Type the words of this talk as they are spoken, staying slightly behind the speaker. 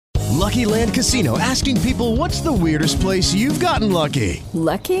Lucky Land Casino, asking people, what's the weirdest place you've gotten lucky?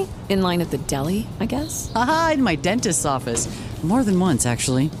 Lucky? In line at the deli, I guess? Aha, in my dentist's office. More than once,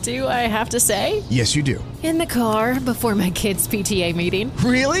 actually. Do I have to say? Yes, you do. In the car before my kids' PTA meeting.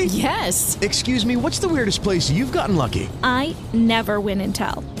 Really? Yes. Excuse me, what's the weirdest place you've gotten lucky? I never win and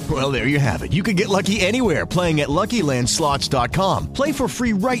tell. Well, there you have it. You can get lucky anywhere, playing at LuckyLandSlots.com. Play for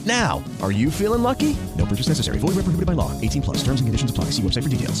free right now. Are you feeling lucky? No purchase necessary. Void where prohibited by law. 18 plus. Terms and conditions apply. See website for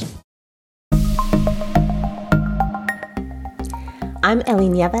details. I'm Ellie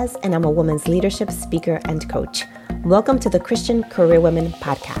Nieves, and I'm a women's leadership speaker and coach. Welcome to the Christian Career Women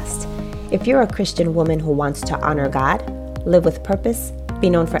podcast. If you're a Christian woman who wants to honor God, live with purpose, be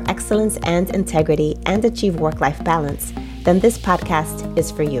known for excellence and integrity, and achieve work-life balance, then this podcast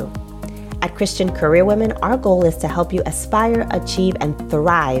is for you. At Christian Career Women, our goal is to help you aspire, achieve, and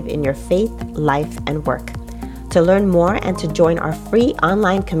thrive in your faith, life, and work. To learn more and to join our free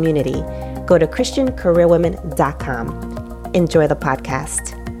online community, go to ChristianCareerWomen.com. Enjoy the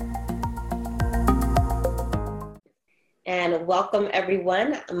podcast. And welcome,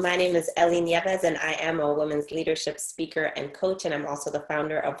 everyone. My name is Ellie Nieves, and I am a women's leadership speaker and coach, and I'm also the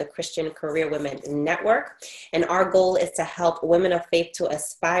founder of the Christian Career Women Network. And our goal is to help women of faith to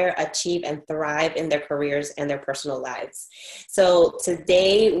aspire, achieve, and thrive in their careers and their personal lives. So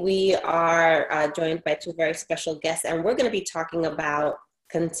today we are joined by two very special guests, and we're going to be talking about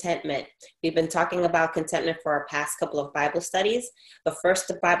contentment. We've been talking about contentment for our past couple of Bible studies. The first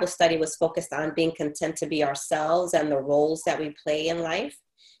Bible study was focused on being content to be ourselves and the roles that we play in life.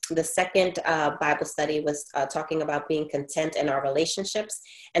 The second Bible study was talking about being content in our relationships.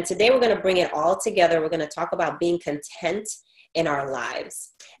 And today we're going to bring it all together. We're going to talk about being content in our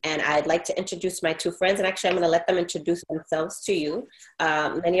lives. And I'd like to introduce my two friends. And actually, I'm going to let them introduce themselves to you.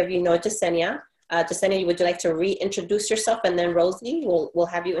 Many of you know Jasenia. Jasenia, would you like to reintroduce yourself? And then Rosie, we'll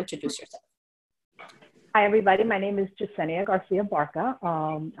have you introduce yourself. Hi, everybody. My name is Jasenia Garcia Barca.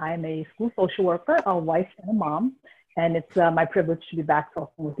 I am a school social worker, a wife, and a mom. And it's my privilege to be back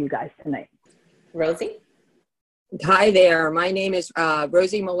talking with you guys tonight. Rosie? Hi there. My name is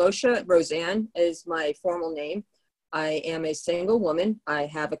Rosie Malosha. Roseanne is my formal name. I am a single woman. I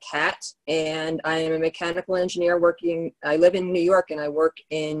have a cat, and I am a mechanical engineer working. I live in New York, and I work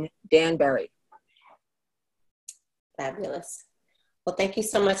in Danbury. Fabulous. Well, thank you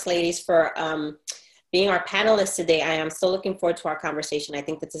so much, ladies, for being our panelists today. I am so looking forward to our conversation. I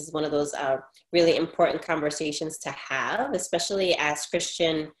think that this is one of those really important conversations to have, especially as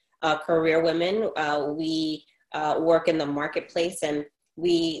Christian career women. We work in the marketplace, and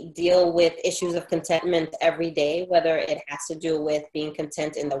we deal with issues of contentment every day, whether it has to do with being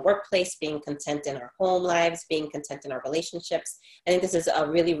content in the workplace, being content in our home lives, being content in our relationships. I think this is a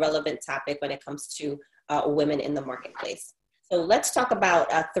really relevant topic when it comes to women in the marketplace. So let's talk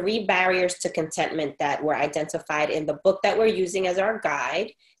about 3 barriers to contentment that were identified in the book that we're using as our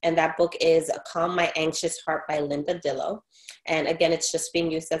guide. And that book is Calm My Anxious Heart by Linda Dillow. And again, it's just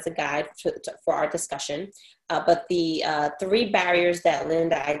being used as a guide for our discussion. But the 3 barriers that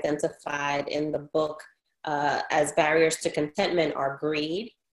Linda identified in the book as barriers to contentment are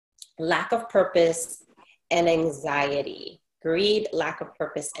greed, lack of purpose, and anxiety. Greed, lack of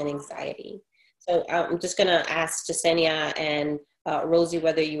purpose, and anxiety. So I'm just going to ask Jasenia and Rosie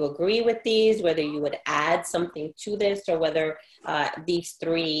whether you agree with these, whether you would add something to this, or whether these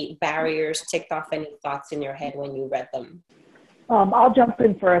 3 barriers ticked off any thoughts in your head when you read them. I'll jump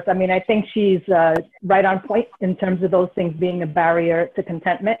in first. I mean, I think she's right on point in terms of those things being a barrier to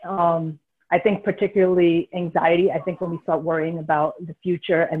contentment. I think particularly anxiety. I think when we start worrying about the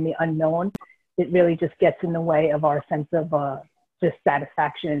future and the unknown, it really just gets in the way of our sense of just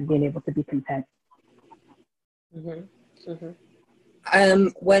satisfaction and being able to be content. Mm-hmm. Mm-hmm.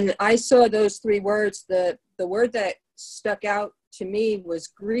 When I saw those 3 words, the word that stuck out to me was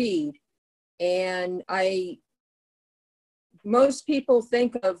greed. And most people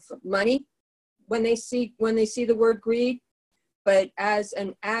think of money when they see the word greed, but as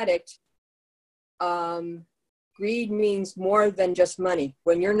an addict, greed means more than just money.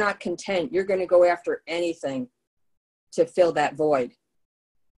 When you're not content, you're going to go after anything to fill that void.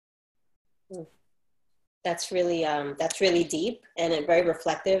 That's really deep and very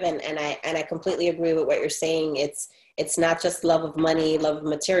reflective, and I completely agree with what you're saying. It's not just love of money, love of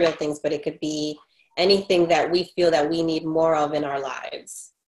material things, but it could be anything that we feel that we need more of in our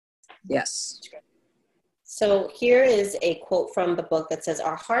lives. Yes. So here is a quote from the book that says,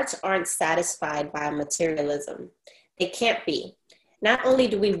 "Our hearts aren't satisfied by materialism. They can't be. Not only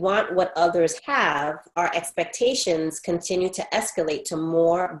do we want what others have, our expectations continue to escalate to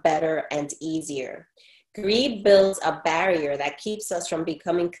more, better, and easier. Greed builds a barrier that keeps us from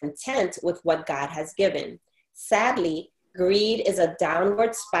becoming content with what God has given. Sadly, greed is a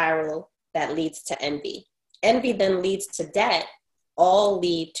downward spiral that leads to envy. Envy then leads to debt, all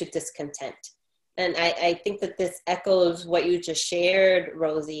lead to discontent. And I think that this echoes what you just shared,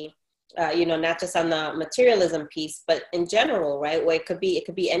 Rosie, not just on the materialism piece, but in general, right? Where it could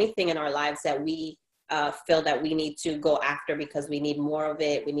be anything in our lives that we feel that we need to go after because we need more of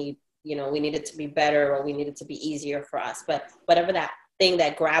it. We need it to be better, or we need it to be easier for us. But whatever that thing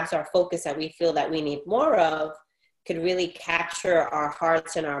that grabs our focus that we feel that we need more of could really capture our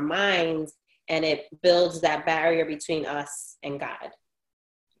hearts and our minds, and it builds that barrier between us and God.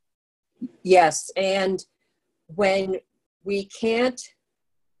 Yes, and when we can't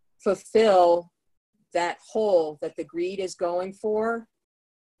fulfill that hole that the greed is going for,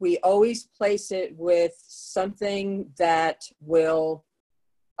 we always place it with something that will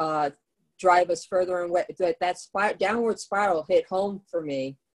drive us further and that downward spiral hit home for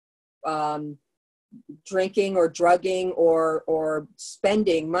me. Drinking or drugging or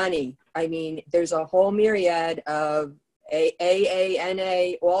spending money. I mean, there's a whole myriad of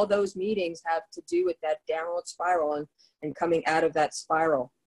AANA, all those meetings have to do with that downward spiral and coming out of that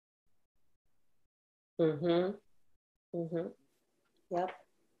spiral. Yep.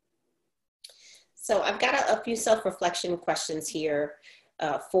 So I've got a few self-reflection questions here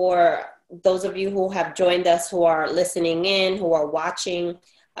for those of you who have joined us, who are listening in, who are watching.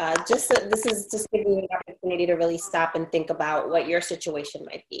 This is just giving you an opportunity to really stop and think about what your situation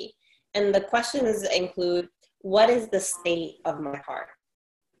might be. And the questions include, what is the state of my heart?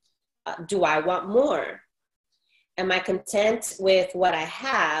 Do I want more? Am I content with what I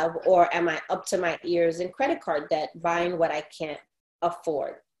have, or am I up to my ears in credit card debt, buying what I can't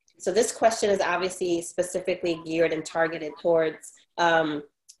afford? So this question is obviously specifically geared and targeted towards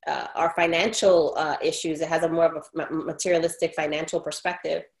our financial issues. It has a more of a materialistic financial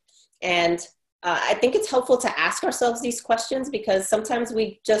perspective. And I think it's helpful to ask ourselves these questions, because sometimes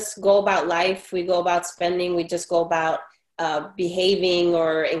we just go about life, we go about spending, we just go about behaving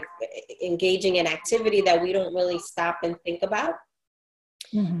or engaging in activity that we don't really stop and think about.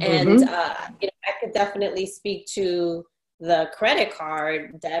 And I could definitely speak to the credit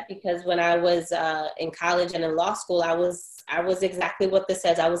card debt, because when I was in college and in law school, I was exactly what this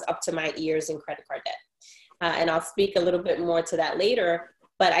says. I was up to my ears in credit card debt. And I'll speak a little bit more to that later.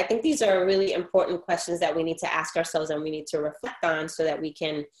 But I think these are really important questions that we need to ask ourselves and we need to reflect on, so that we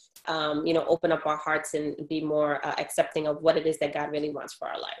can, open up our hearts and be more accepting of what it is that God really wants for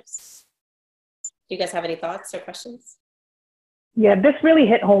our lives. Do you guys have any thoughts or questions? Yeah, this really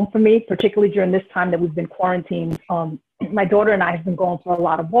hit home for me, particularly during this time that we've been quarantined. My daughter and I have been going for a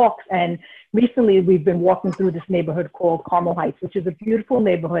lot of walks, and recently we've been walking through this neighborhood called Carmel Heights, which is a beautiful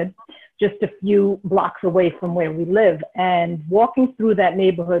neighborhood just a few blocks away from where we live. And walking through that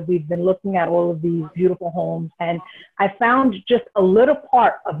neighborhood, we've been looking at all of these beautiful homes, and I found just a little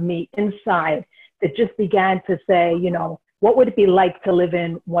part of me inside that just began to say, what would it be like to live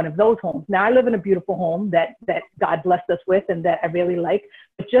in one of those homes? Now, I live in a beautiful home that God blessed us with and that I really like,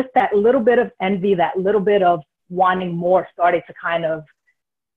 but just that little bit of envy, that little bit of wanting more started to kind of,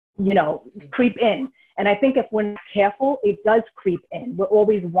 creep in. And I think if we're not careful, it does creep in. We're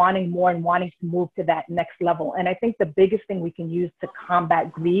always wanting more and wanting to move to that next level. And I think the biggest thing we can use to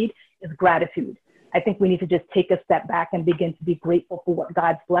combat greed is gratitude. I think we need to just take a step back and begin to be grateful for what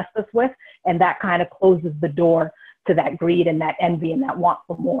God's blessed us with. And that kind of closes the door to that greed and that envy and that want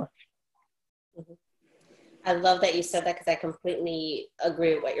for more. I love that you said that, because I completely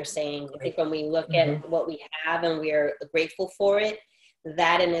agree with what you're saying. I think when we look at what we have and we're grateful for it,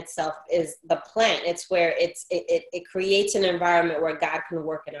 that in itself is the plant. It's where it creates an environment where God can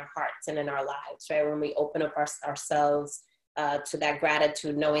work in our hearts and in our lives, right? When we open up ourselves to that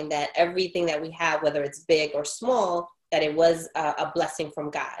gratitude, knowing that everything that we have, whether it's big or small, that it was a blessing from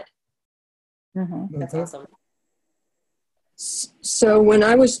God. That's awesome. So when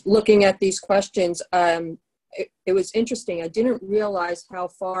I was looking at these questions, it was interesting. I didn't realize how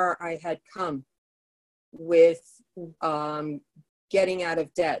far I had come with getting out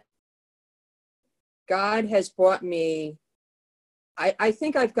of debt. God has brought me, I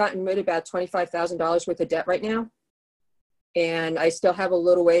think I've gotten rid of about $25,000 worth of debt right now. And I still have a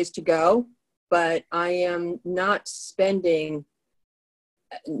little ways to go, but I am not spending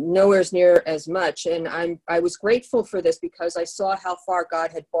nowhere near as much. And I was grateful for this, because I saw how far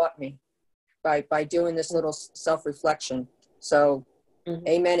God had brought me by doing this little self-reflection. So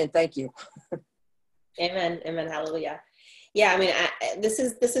amen and thank you. Amen. Hallelujah. Yeah, I mean, this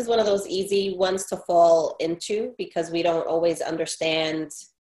is one of those easy ones to fall into, because we don't always understand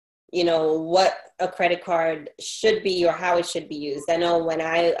what a credit card should be or how it should be used. I know when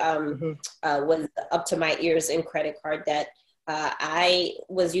I was up to my ears in credit card debt, I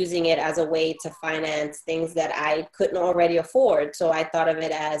was using it as a way to finance things that I couldn't already afford. So I thought of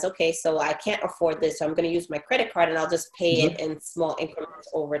it as, okay, so I can't afford this, so I'm going to use my credit card and I'll just pay it in small increments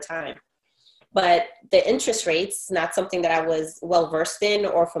over time. But the interest rates, not something that I was well versed in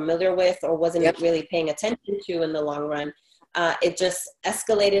or familiar with or wasn't really paying attention to in the long run. It just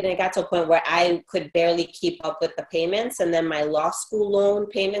escalated and it got to a point where I could barely keep up with the payments. And then my law school loan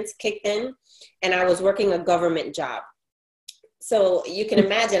payments kicked in and I was working a government job. So you can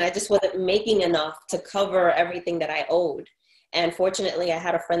imagine I just wasn't making enough to cover everything that I owed. And fortunately, I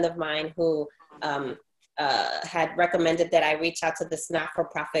had a friend of mine who had recommended that I reach out to this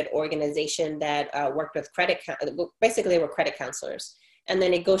not-for-profit organization that worked with basically they were credit counselors. And they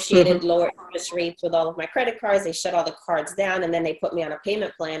negotiated lower interest rates with all of my credit cards. They shut all the cards down, and then they put me on a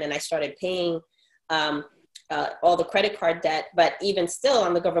payment plan, and I started paying all the credit card debt. But even still,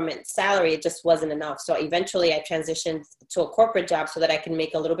 on the government salary, it just wasn't enough. So eventually, I transitioned to a corporate job so that I can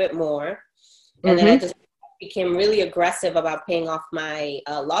make a little bit more. And then I just became really aggressive about paying off my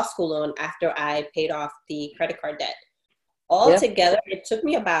law school loan after I paid off the credit card debt. Altogether, it took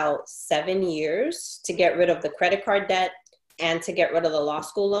me about 7 years to get rid of the credit card debt and to get rid of the law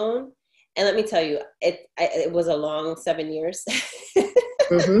school loan. And let me tell you, it was a long 7 years.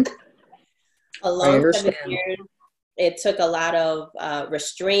 A long 7 years. It took a lot of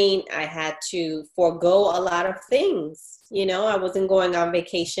restraint. I had to forego a lot of things. I wasn't going on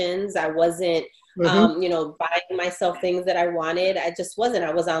vacations. I wasn't, buying myself things that I wanted. I just wasn't.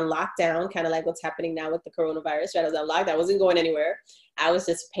 I was on lockdown, kind of like what's happening now with the coronavirus. Right? I was on lockdown. I wasn't going anywhere. I was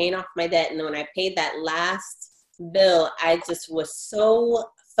just paying off my debt. And when I paid that last bill, I just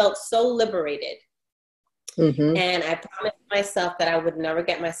felt so liberated. And I promised myself that I would never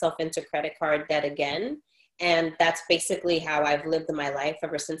get myself into credit card debt again. And that's basically how I've lived my life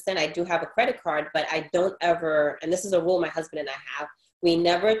ever since then. I do have a credit card, but I don't ever, and this is a rule my husband and I have, we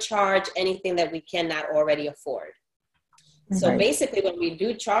never charge anything that we cannot already afford. So basically when we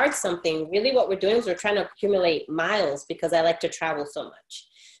do charge something, really what we're doing is we're trying to accumulate miles because I like to travel so much.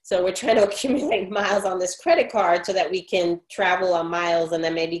 So we're trying to accumulate miles on this credit card so that we can travel on miles and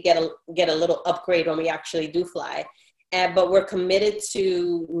then maybe get a little upgrade when we actually do fly. But we're committed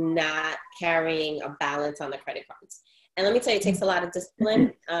to not carrying a balance on the credit cards. And let me tell you, it takes a lot of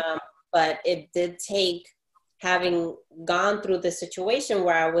discipline, but it did take having gone through this situation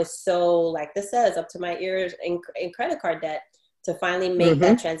where I was so, like this says, up to my ears in credit card debt to finally make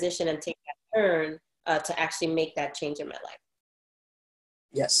that transition and take that turn to actually make that change in my life.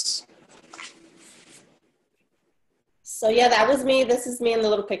 Yes. So yeah, that was me. This is me in the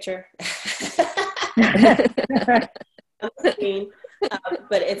little picture.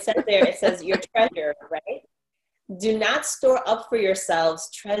 But it says your treasure, right? Do not store up for yourselves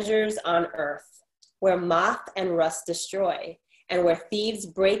treasures on earth where moth and rust destroy and where thieves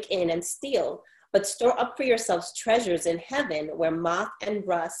break in and steal, but store up for yourselves treasures in heaven where moth and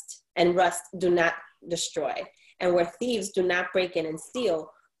rust do not destroy and where thieves do not break in and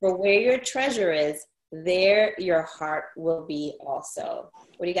steal. For where your treasure is, there your heart will be also.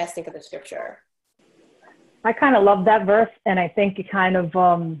 What do you guys think of the scripture? I kind of love that verse. And I think it kind of,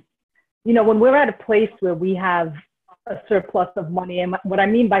 when we're at a place where we have a surplus of money, and what I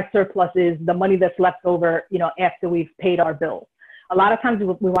mean by surplus is the money that's left over, after we've paid our bills. A lot of times we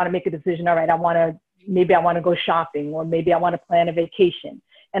want to make a decision. All right, maybe I want to go shopping, or maybe I want to plan a vacation.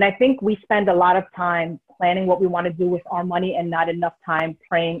 And I think we spend a lot of time planning what we want to do with our money and not enough time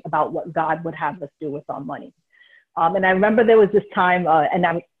praying about what God would have us do with our money. And I remember there was this time, and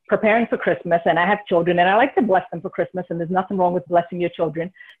I'm preparing for Christmas, and I have children, and I like to bless them for Christmas, and there's nothing wrong with blessing your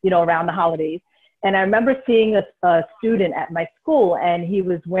children, around the holidays. And I remember seeing a student at my school, and he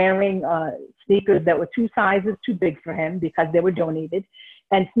was wearing sneakers that were 2 sizes too big for him because they were donated.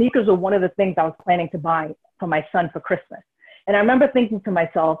 And sneakers were one of the things I was planning to buy for my son for Christmas. And I remember thinking to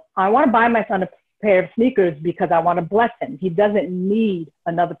myself, I want to buy my son a pair of sneakers because I want to bless him. He doesn't need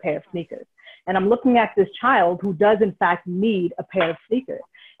another pair of sneakers. And I'm looking at this child who does in fact need a pair of sneakers.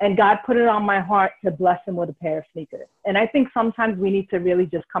 And God put it on my heart to bless him with a pair of sneakers. And I think sometimes we need to really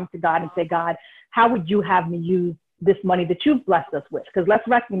just come to God and say, God, how would you have me use this money that you've blessed us with? Because let's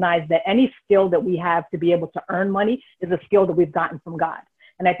recognize that any skill that we have to be able to earn money is a skill that we've gotten from God.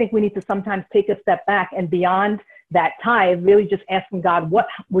 And I think we need to sometimes take a step back and beyond that tithe, really just asking God, what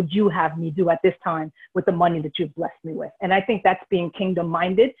would you have me do at this time with the money that you've blessed me with? And I think that's being kingdom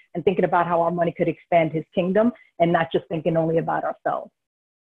minded and thinking about how our money could expand his kingdom and not just thinking only about ourselves.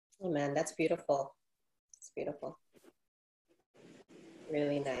 Oh man, that's beautiful. It's beautiful.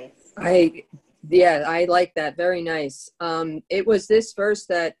 Really nice. I like that. Very nice. It was this verse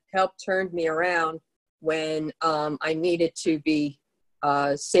that helped turn me around when I needed to be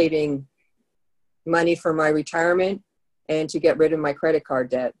saving money for my retirement and to get rid of my credit card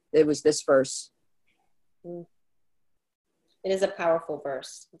debt. It was this verse. It is a powerful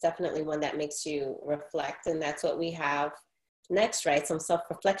verse. Definitely one that makes you reflect. And that's what we have next, right? Some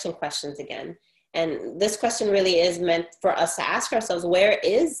self-reflection questions again. And this question really is meant for us to ask ourselves, where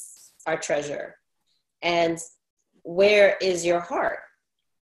is our treasure? And where is your heart?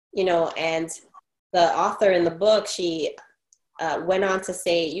 You know, and the author in the book, she went on to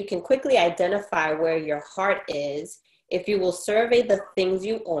say, you can quickly identify where your heart is if you will survey the things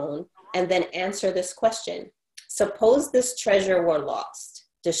you own and then answer this question. Suppose this treasure were lost,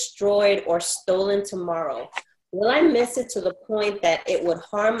 destroyed, or stolen tomorrow. Will I miss it to the point that it would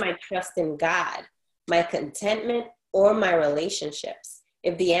harm my trust in God, my contentment, or my relationships?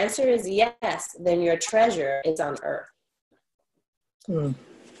 If the answer is yes, then your treasure is on earth.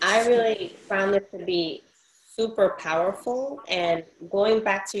 I really found this to be super powerful. And going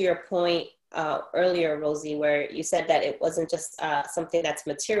back to your point earlier, Rosie, where you said that it wasn't just something that's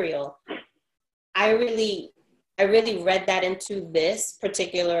material, I really read that into this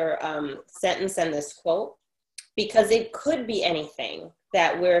particular sentence and this quote, because it could be anything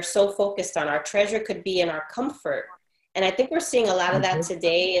that we're so focused on. Our treasure could be in our comfort. And I think we're seeing a lot of that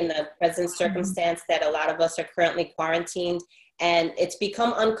today in the present circumstance that a lot of us are currently quarantined, and it's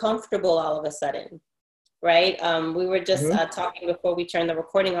become uncomfortable all of a sudden, right? We were just talking before we turned the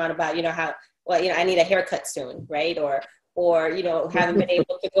recording on about, I need a haircut soon, right? Or haven't been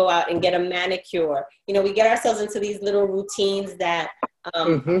able to go out and get a manicure. We get ourselves into these little routines that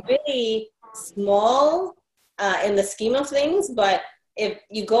really small in the scheme of things, but if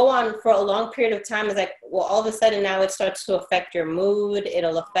you go on for a long period of time, it's like, well, all of a sudden now it starts to affect your mood.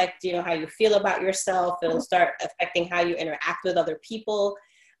 It'll affect, how you feel about yourself. It'll start affecting how you interact with other people.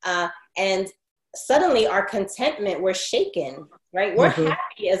 And suddenly our contentment, we're shaken, right? We're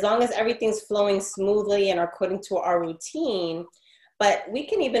happy as long as everything's flowing smoothly and according to our routine, but we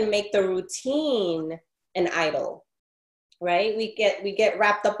can even make the routine an idol, right? We get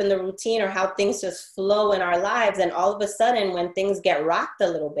wrapped up in the routine or how things just flow in our lives. And all of a sudden, when things get rocked a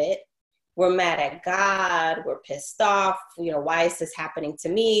little bit, we're mad at God, we're pissed off, why is this happening to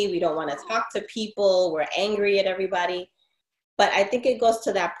me? We don't want to talk to people, we're angry at everybody. But I think it goes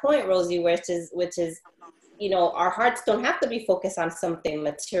to that point, Rosie, which is, our hearts don't have to be focused on something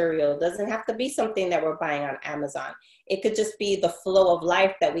material. It doesn't have to be something that we're buying on Amazon. It could just be the flow of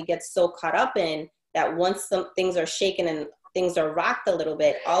life that we get so caught up in that once some things are shaken and things are rocked a little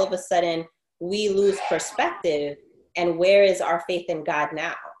bit, all of a sudden we lose perspective. And where is our faith in God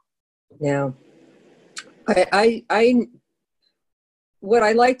now? Yeah. I what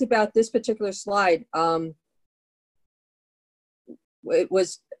I liked about this particular slide, it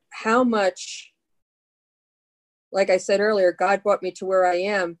was how much, like I said earlier, God brought me to where I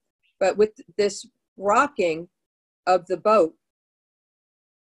am, but with this rocking of the boat,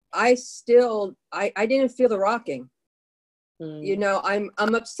 I didn't feel the rocking. I'm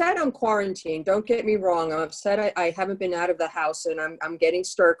upset I'm quarantined. Don't get me wrong. I'm upset I haven't been out of the house and I'm getting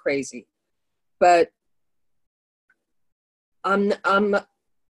stir crazy. But I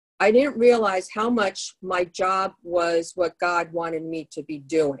didn't realize how much my job was what God wanted me to be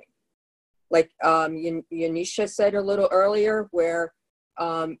doing. Like Yanisha said a little earlier, where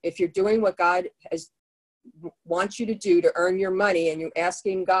if you're doing what God wants you to do to earn your money and you're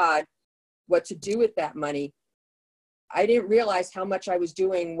asking God what to do with that money, I didn't realize how much I was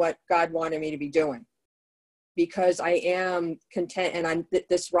doing what God wanted me to be doing, because I am content. And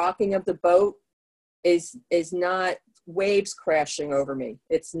this rocking of the boat is not waves crashing over me.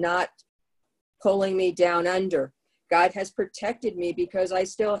 It's not pulling me down under. God has protected me because I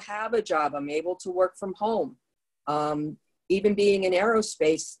still have a job. I'm able to work from home. Even being in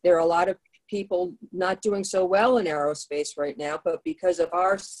aerospace, there are a lot of people not doing so well in aerospace right now, but because of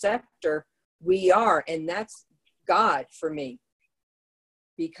our sector, we are. And that's God for me,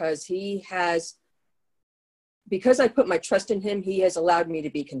 because because I put my trust in him, he has allowed me to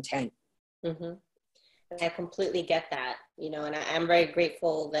be content. Mm-hmm. I completely get that, and I'm very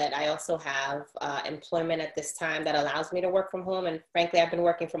grateful that I also have employment at this time that allows me to work from home. And frankly, I've been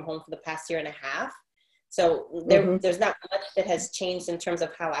working from home for the past year and a half. So there's not much that has changed in terms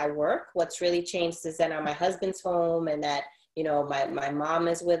of how I work. What's really changed is that now my husband's home, and that, my mom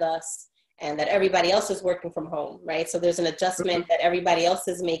is with us, and that everybody else is working from home, right? So there's an adjustment that everybody else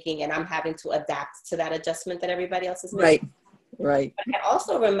is making, and I'm having to adapt to that adjustment that everybody else is making. Right. I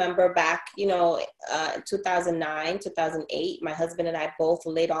also remember back, 2009, 2008, my husband and I both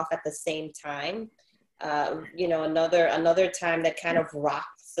laid off at the same time. Another time that kind of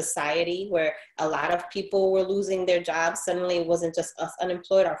rocked society, where a lot of people were losing their jobs. Suddenly it wasn't just us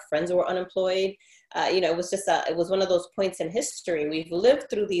unemployed, our friends were unemployed. It was one of those points in history. We've lived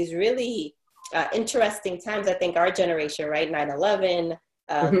through these really interesting times. I think our generation, right? 9/11,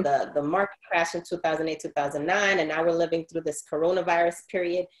 the market crash in 2008, 2009, and now we're living through this coronavirus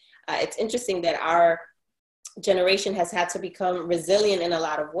period. It's interesting that our generation has had to become resilient in a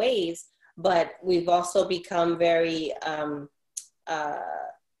lot of ways, but we've also become very,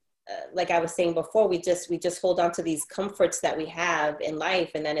 like I was saying before, we just hold on to these comforts that we have in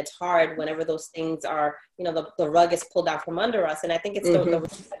life, and then it's hard whenever those things are, the rug is pulled out from under us. And I think it's the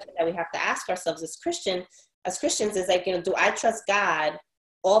question that we have to ask ourselves as Christians is like, do I trust God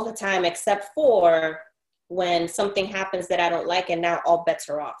all the time except for when something happens that I don't like, and now all bets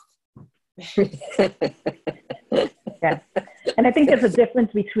are off? Yeah. And I think there's a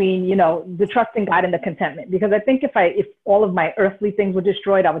difference between, the trusting God and the contentment, because I think if all of my earthly things were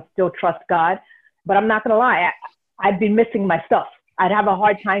destroyed, I would still trust God. But I'm not going to lie, I'd be missing my stuff. I'd have a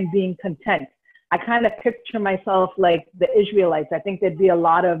hard time being content. I kind of picture myself like the Israelites. I think there'd be a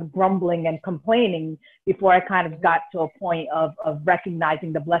lot of grumbling and complaining before I kind of got to a point of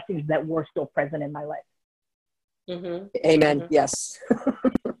recognizing the blessings that were still present in my life. Mm-hmm. Amen. Mm-hmm. Yes.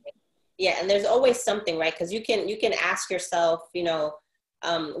 Yeah, and there's always something, right? Because you can ask yourself, we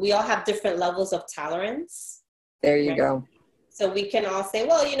all have different levels of tolerance. There you go. So we can all say,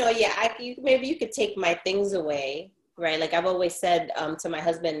 well, maybe you could take my things away, right? Like I've always said to my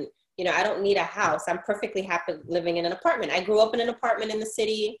husband, I don't need a house. I'm perfectly happy living in an apartment. I grew up in an apartment in the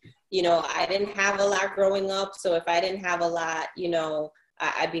city. I didn't have a lot growing up. So if I didn't have a lot,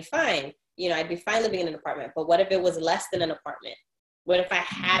 I'd be fine. I'd be fine living in an apartment. But what if it was less than an apartment? What if I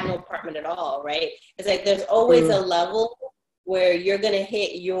had no apartment at all, right? It's like there's always a level where you're going to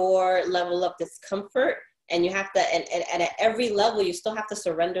hit your level of discomfort, and you have to, and at every level, you still have to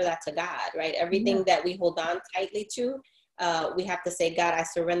surrender that to God, right? Everything that we hold on tightly to, we have to say, God, I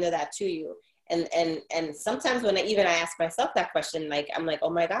surrender that to you. And sometimes when I ask myself that question, like, I'm like, oh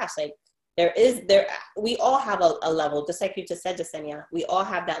my gosh, like we all have a level, just like you just said, Jasenia, we all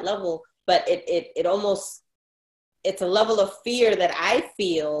have that level, but it's a level of fear that I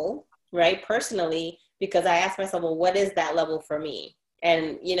feel, right, personally, because I ask myself, well, what is that level for me?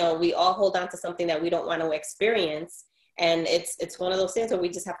 And, we all hold on to something that we don't want to experience. And it's one of those things where we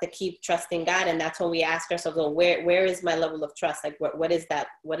just have to keep trusting God. And that's when we ask ourselves, well, where is my level of trust? Like, what is that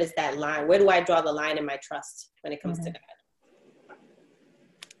line? Where do I draw the line in my trust when it comes to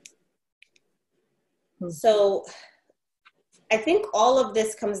God? So I think all of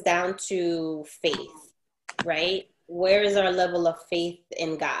this comes down to faith, right? Where is our level of faith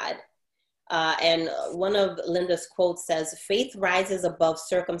in God? And one of Linda's quotes says, faith rises above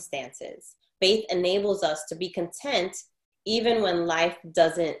circumstances. Faith enables us to be content even when life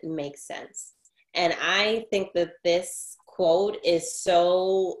doesn't make sense. And I think that this quote is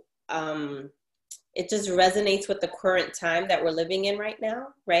so, it just resonates with the current time that we're living in right now,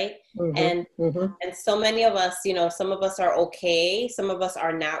 right? And so many of us, some of us are okay, some of us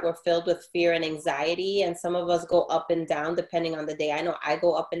are not. We're filled with fear and anxiety, and some of us go up and down depending on the day. I know I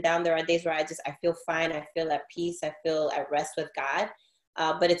go up and down. There are days where I feel fine, I feel at peace, I feel at rest with God.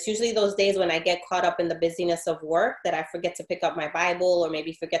 But it's usually those days when I get caught up in the busyness of work that I forget to pick up my Bible, or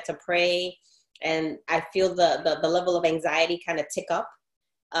maybe forget to pray, and I feel the level of anxiety kind of tick up.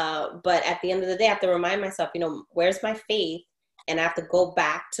 But at the end of the day, I have to remind myself, where's my faith? And I have to go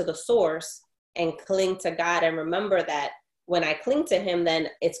back to the source and cling to God, and remember that when I cling to him, then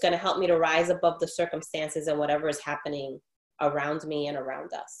it's going to help me to rise above the circumstances and whatever is happening around me and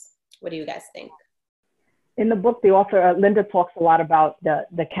around us. What do you guys think? In the book, the author, Linda, talks a lot about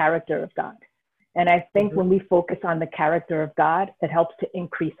the character of God. And I think when we focus on the character of God, it helps to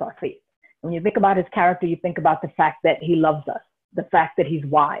increase our faith. When you think about his character, you think about the fact that he loves us, the fact that he's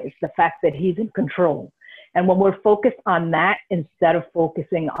wise, the fact that he's in control. And when we're focused on that, instead of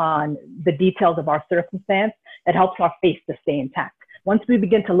focusing on the details of our circumstance, it helps our faith to stay intact. Once we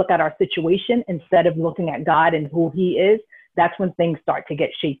begin to look at our situation, instead of looking at God and who he is, that's when things start to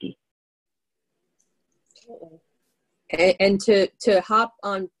get shaky. And to hop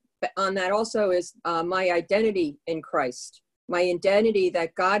on that also is my identity in Christ, my identity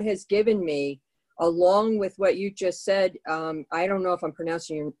that God has given me, along with what you just said. I don't know if I'm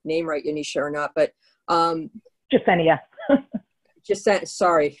pronouncing your name right, Yanisha, or not, but Jasenia.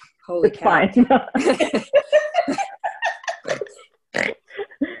 Sorry, holy it's cow. Fine.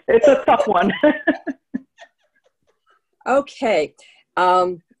 It's a tough one. Okay.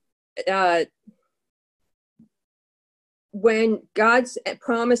 When God's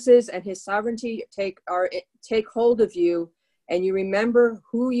promises and his sovereignty take hold of you, and you remember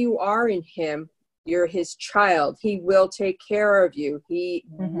who you are in him, you're his child. He will take care of you. He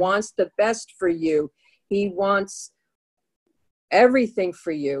wants the best for you. He wants everything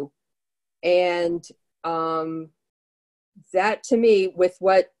for you. And that, to me, with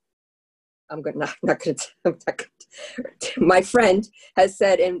what my friend has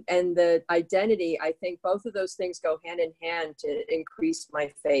said, and the identity, I think both of those things go hand in hand to increase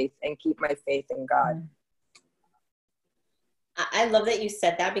my faith and keep my faith in God. I love that you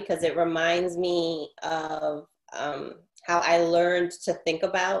said that, because it reminds me of how I learned to think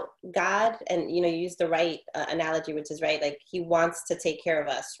about God. And, you use the right analogy, which is right. Like, he wants to take care of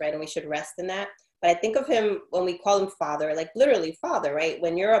us, right? And we should rest in that. But I think of him when we call him father, like literally father, right?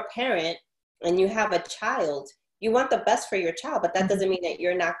 When you're a parent and you have a child, you want the best for your child, but that doesn't mean that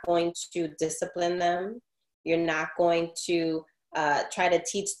you're not going to discipline them. You're not going to try to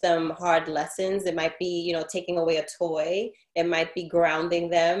teach them hard lessons. It might be, taking away a toy. It might be grounding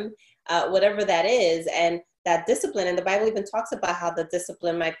them, whatever that is. And that discipline, and the Bible even talks about how the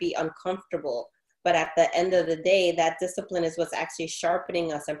discipline might be uncomfortable. But at the end of the day, that discipline is what's actually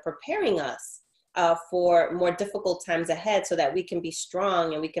sharpening us and preparing us for more difficult times ahead, so that we can be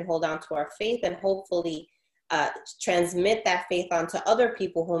strong and we can hold on to our faith and hopefully transmit that faith onto other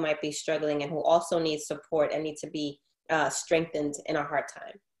people who might be struggling and who also need support and need to be strengthened in a hard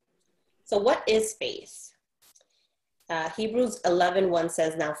time. So what is faith? Hebrews 11:1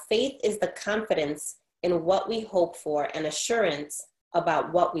 says, "Now faith is the confidence in what we hope for and assurance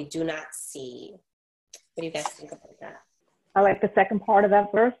about what we do not see." What do you guys think about that? I like the second part of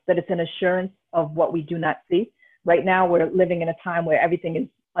that verse, that it's an assurance of what we do not see. Right now, we're living in a time where everything is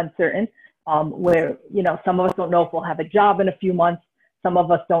uncertain, where, some of us don't know if we'll have a job in a few months. Some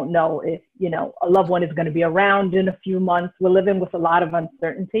of us don't know if, a loved one is going to be around in a few months. We're living with a lot of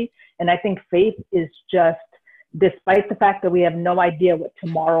uncertainty. And I think faith is just, despite the fact that we have no idea what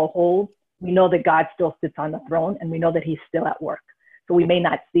tomorrow holds, we know that God still sits on the throne, and we know that he's still at work. So we may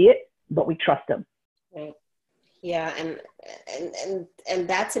not see it, but we trust him. Right. Yeah, and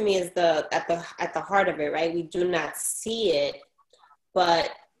that to me is at the heart of it, right? We do not see it,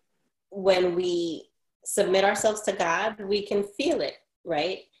 but when we submit ourselves to God, we can feel it,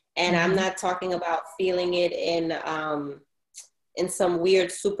 right? And I'm not talking about feeling it in some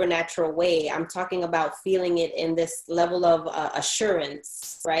weird supernatural way. I'm talking about feeling it in this level of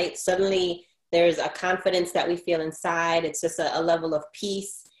assurance, right? Suddenly there's a confidence that we feel inside. It's just a level of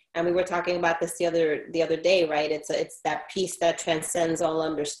peace. And we were talking about this the other day, right? It's that peace that transcends all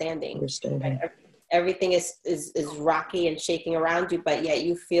understanding. Right? Everything is rocky and shaking around you, but yet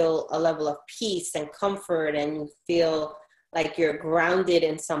you feel a level of peace and comfort, and you feel like you're grounded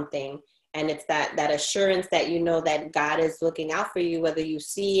in something. And it's that assurance that that God is looking out for you, whether you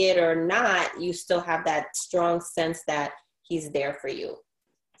see it or not. You still have that strong sense that he's there for you.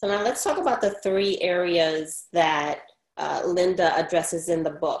 So now let's talk about the 3 areas that Linda addresses in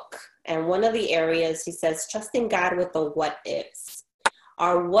the book. And one of the areas, he says, trusting God with the what ifs.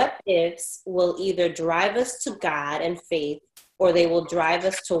 Our what ifs will either drive us to God and faith, or they will drive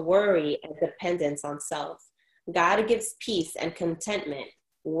us to worry and dependence on self. God gives peace and contentment.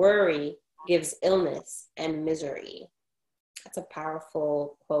 Worry gives illness and misery. That's a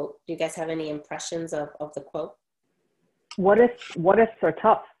powerful quote. Do you guys have any impressions of the quote? What ifs are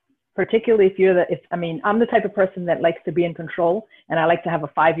tough, particularly if I'm the type of person that likes to be in control, and I like to have a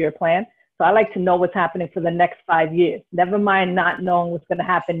 5-year plan. So I like to know what's happening for the next 5 years. Never mind not knowing what's going to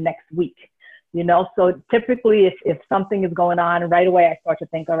happen next week. So typically if something is going on, right away I start to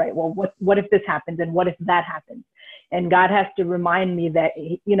think, all right, well, what if this happens, and what if that happens? And God has to remind me that,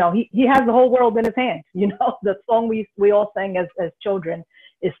 he has the whole world in his hands. The song we all sang as children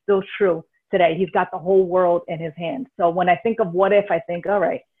is still true today. He's got the whole world in his hands. So when I think of what if, I think, all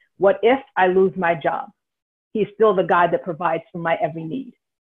right, what if I lose my job? He's still the God that provides for my every need.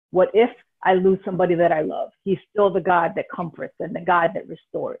 What if I lose somebody that I love? He's still the God that comforts and the God that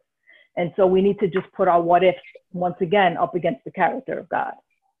restores. And so we need to just put our what ifs once again up against the character of God.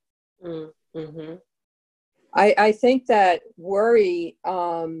 Mm-hmm. I think that worry,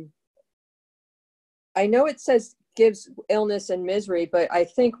 I know it says gives illness and misery, but I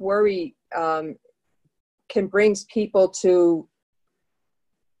think worry can bring people to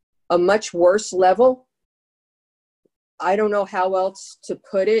a much worse level. I don't know how else to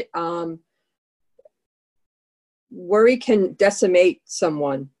put it. Worry can decimate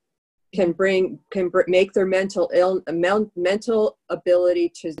someone, can make their mental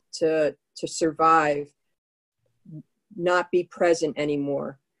ability to survive not be present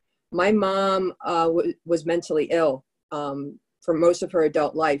anymore. My mom was mentally ill for most of her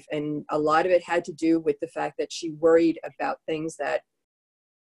adult life. And a lot of it had to do with the fact that she worried about things that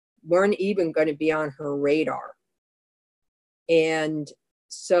weren't even going to be on her radar. And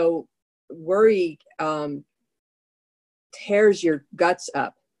so worry tears your guts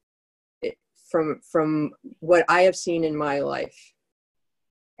up from what I have seen in my life.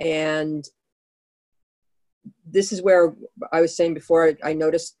 And this is where I was saying before, I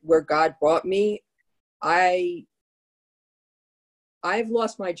noticed where God brought me. I've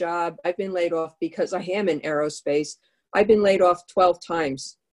lost my job. I've been laid off because I am in aerospace. I've been laid off 12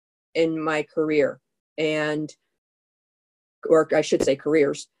 times in my career, or I should say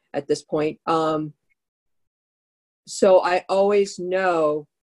careers at this point. So I always know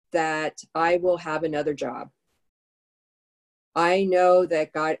that I will have another job. I know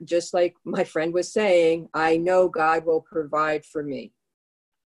that God, just like my friend was saying, I know God will provide for me.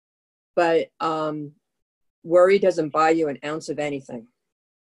 But worry doesn't buy you an ounce of anything.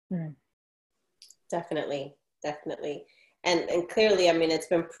 Definitely. And clearly, I mean, it's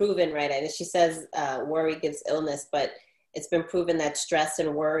been proven, right? And she says worry gives illness, but it's been proven that stress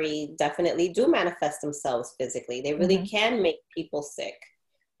and worry definitely do manifest themselves physically. They really can make people sick.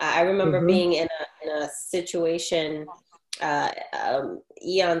 I remember being in a situation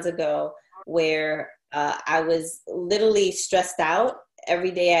eons ago where I was literally stressed out.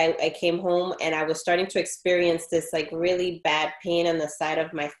 Every day I came home and I was starting to experience this like really bad pain on the side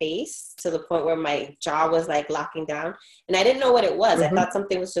of my face, to the point where my jaw was like locking down. And I didn't know what it was. I thought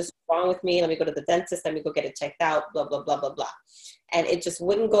something was just wrong with me. Let me go to the dentist. Let me go get it checked out, blah, blah, blah, blah, blah. And it just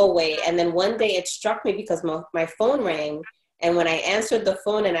wouldn't go away. And then one day it struck me because my phone rang. And when I answered the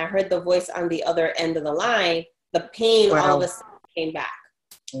phone and I heard the voice on the other end of the line, the pain all of a sudden came back.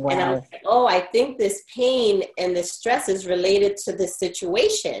 Wow. And I was like, oh, I think this pain and this stress is related to this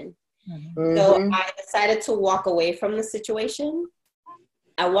situation. So I decided to walk away from the situation.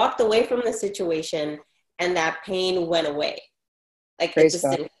 I walked away from the situation and that pain went away. Like it just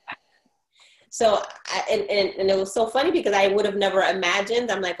didn't. So, and it was so funny because I would have never imagined.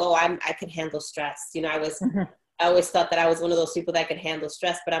 I'm like, oh, I can handle stress. You know, I always thought that I was one of those people that could handle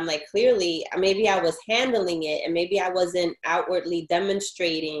stress, but I'm like, clearly, maybe I was handling it and maybe I wasn't outwardly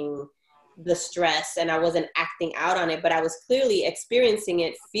demonstrating the stress and I wasn't acting out on it, but I was clearly experiencing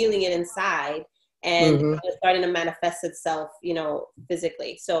it, feeling it inside, and it was starting to manifest itself, you know,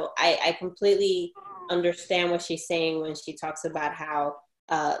 physically. So I completely understand what she's saying when she talks about how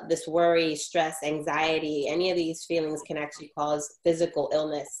this worry, stress, anxiety, any of these feelings can actually cause physical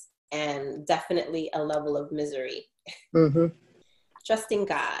illness. And definitely a level of misery. Trusting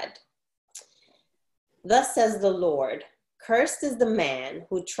God. Thus says the Lord, cursed is the man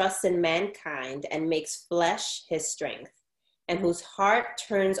who trusts in mankind and makes flesh his strength, and whose heart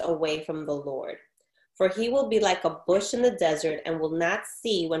turns away from the Lord. For he will be like a bush in the desert and will not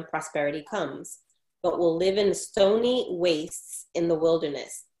see when prosperity comes, but will live in stony wastes in the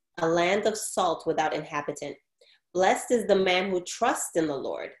wilderness, a land of salt without inhabitant. Blessed is the man who trusts in the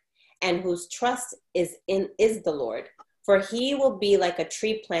Lord, and whose trust is the Lord. For he will be like a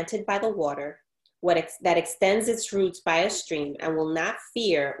tree planted by the water, that extends its roots by a stream, and will not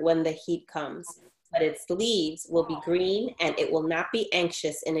fear when the heat comes. But its leaves will be green, and it will not be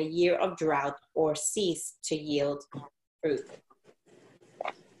anxious in a year of drought or cease to yield fruit.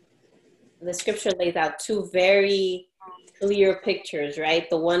 The scripture lays out two very clear pictures, right?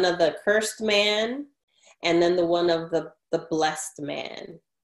 The one of the cursed man, and then the one of the blessed man.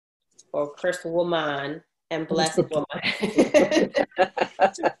 Or cursed woman and blessed woman.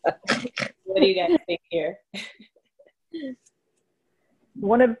 What do you guys think here?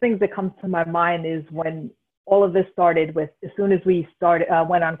 One of the things that comes to my mind is when all of this started with, as soon as we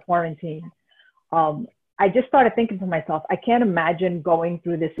went on quarantine, I just started thinking to myself, I can't imagine going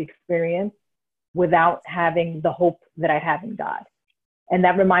through this experience without having the hope that I have in God. And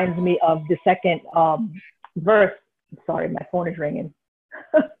that reminds me of the second verse. Sorry, my phone is ringing.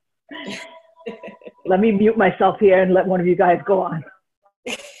 Let me mute myself here and let one of you guys go on.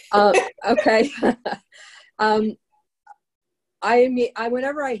 Okay.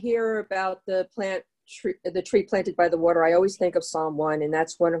 Whenever I hear about the tree planted by the water, I always think of Psalm 1, and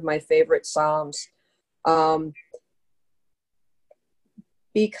that's one of my favorite Psalms.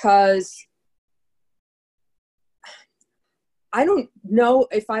 Because I don't know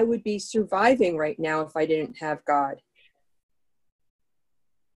if I would be surviving right now if I didn't have God.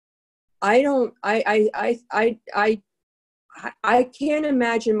 I can't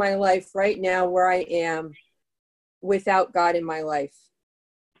imagine my life right now where I am without God in my life,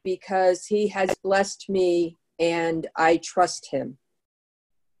 because he has blessed me and I trust him.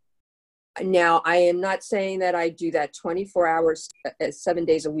 Now, I am not saying that I do that 24 hours, 7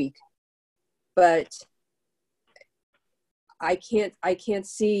 days a week, but I can't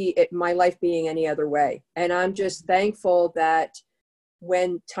see my life being any other way. And I'm just thankful that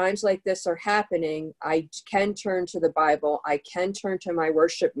when times like this are happening, I can turn to the Bible, I can turn to my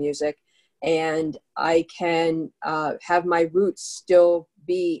worship music, and I can have my roots still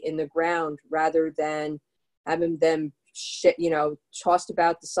be in the ground rather than having them tossed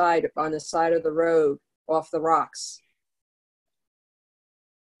about on the side of the road off the rocks.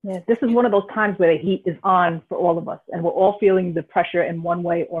 Yeah, this is one of those times where the heat is on for all of us, and we're all feeling the pressure in one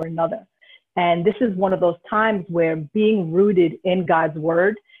way or another. And this is one of those times where being rooted in God's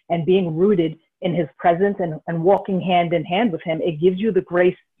word and being rooted in his presence and walking hand in hand with him, it gives you the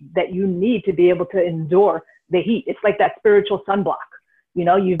grace that you need to be able to endure the heat. It's like that spiritual sunblock.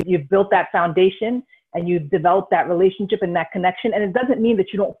 You've built that foundation and you've developed that relationship and that connection. And it doesn't mean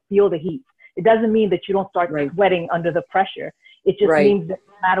that you don't feel the heat. It doesn't mean that you don't start sweating under the pressure. It just means that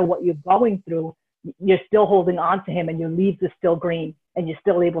no matter what you're going through, you're still holding on to him and your leaves are still green and you're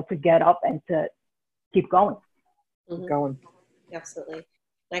still able to get up and to keep going. Mm-hmm. Going. Absolutely.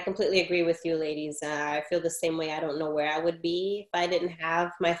 I completely agree with you, ladies. I feel the same way. I don't know where I would be if I didn't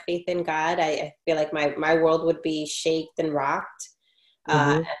have my faith in God. I feel like my world would be shaked and rocked.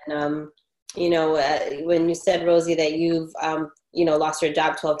 And, when you said, Rosie, that you've, lost your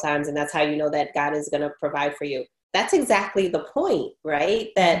job 12 times and that's how you know that God is going to provide for you. That's exactly the point, right?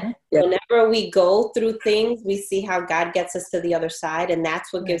 That whenever we go through things, we see how God gets us to the other side. And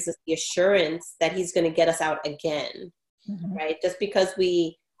that's what gives us the assurance that he's going to get us out again, right? Just because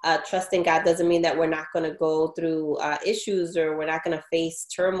we trust in God doesn't mean that we're not going to go through issues or we're not going to face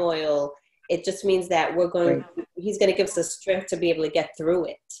turmoil. It just means that he's going to give us the strength to be able to get through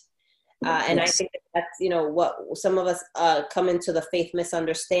it. And I think that's, what some of us come into the faith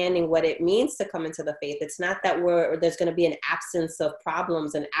misunderstanding what it means to come into the faith. It's not that there's going to be an absence of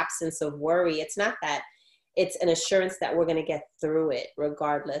problems, an absence of worry. It's not that. It's an assurance that we're going to get through it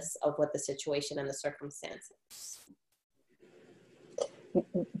regardless of what the situation and the circumstances.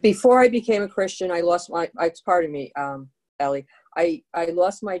 Before I became a Christian, I lost pardon me, Ellie. I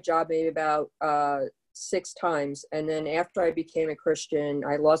lost my job maybe about 6 times. And then after I became a Christian,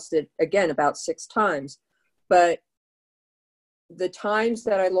 I lost it again about 6 times. But the times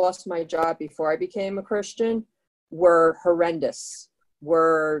that I lost my job before I became a Christian were horrendous,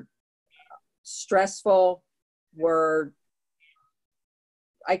 were stressful,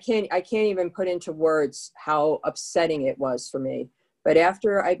 I can't even put into words how upsetting it was for me. But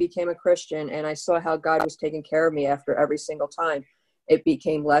after I became a Christian and I saw how God was taking care of me after every single time, it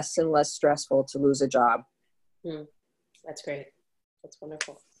became less and less stressful to lose a job. That's great. That's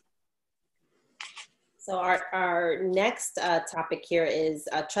wonderful. So our next topic here is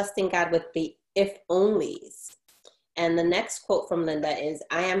trusting God with the if-onlys. And the next quote from Linda is,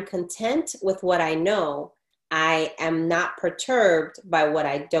 I am content with what I know. I am not perturbed by what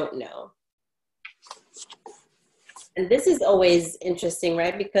I don't know. And this is always interesting,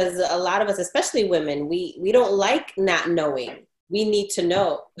 right? Because a lot of us, especially women, we don't like not knowing. We need to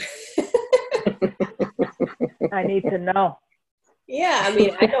know. I need to know. Yeah, I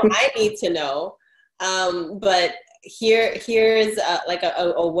mean, I know I need to know. But here's like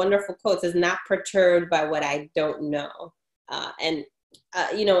a wonderful quote. It says, not perturbed by what I don't know.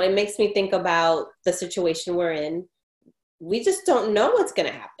 It makes me think about the situation we're in. We just don't know what's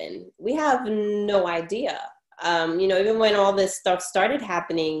going to happen. We have no idea. Even when all this stuff started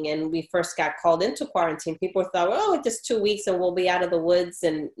happening and we first got called into quarantine, people thought, oh, it's just 2 weeks and we'll be out of the woods.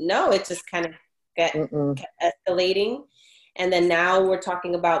 And no, it just kind of kept escalating. And then now we're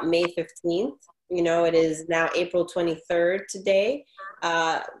talking about May 15th. It is now April 23rd today.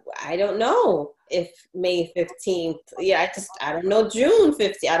 I don't know if May 15th. I don't know June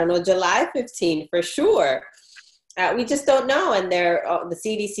 15th. I don't know July 15th for sure. We just don't know. And the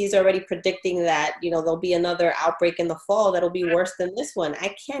CDC is already predicting that, there'll be another outbreak in the fall that'll be worse than this one.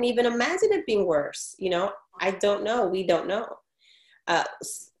 I can't even imagine it being worse. I don't know. We don't know.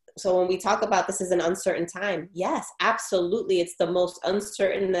 So when we talk about this is an uncertain time, yes, absolutely. It's the most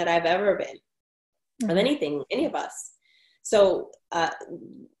uncertain that I've ever been of anything, any of us. So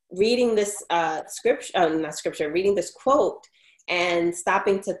reading this reading this quote, and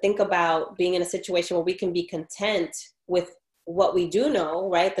stopping to think about being in a situation where we can be content with what we do know,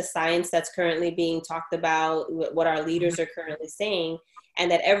 right? The science that's currently being talked about, what our leaders are currently saying, and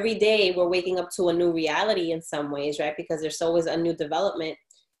that every day we're waking up to a new reality in some ways, right? Because there's always a new development,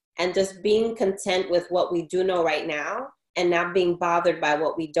 and just being content with what we do know right now and not being bothered by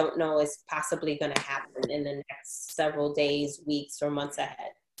what we don't know is possibly going to happen in the next several days, weeks, or months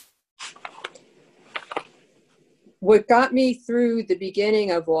ahead. What got me through the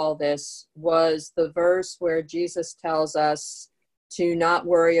beginning of all this was the verse where Jesus tells us to not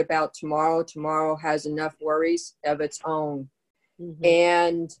worry about tomorrow. Tomorrow has enough worries of its own. Mm-hmm.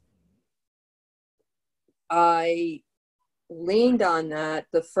 And I leaned on that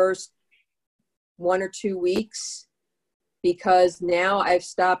the first 1 or 2 weeks, because now I've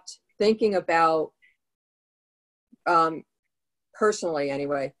stopped thinking about, personally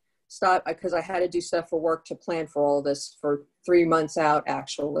anyway, because I had to do stuff for work to plan for all this for 3 months out,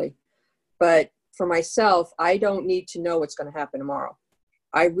 actually. But for myself, I don't need to know what's going to happen tomorrow.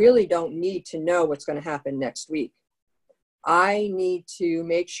 I really don't need to know what's going to happen next week. I need to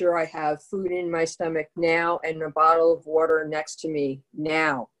make sure I have food in my stomach now and a bottle of water next to me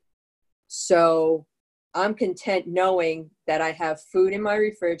now. So I'm content knowing that I have food in my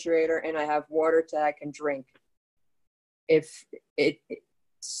refrigerator and I have water that I can drink.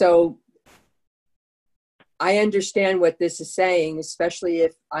 So I understand what this is saying, especially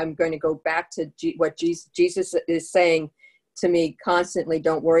if I'm going to go back to what Jesus is saying to me constantly.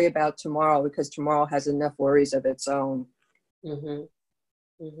 Don't worry about tomorrow, because tomorrow has enough worries of its own.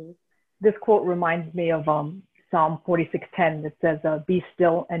 Mm-hmm. Mm-hmm. This quote reminds me of Psalm 46:10 that says, "Be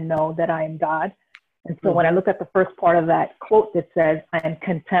still and know that I am God." And so when I look at the first part of that quote that says, "I am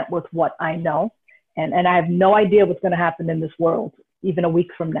content with what I know," and I have no idea what's going to happen in this world, even a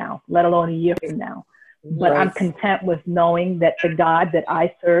week from now, let alone a year from now. But I'm content with knowing that the God that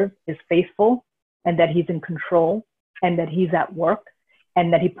I serve is faithful, and that he's in control, and that he's at work,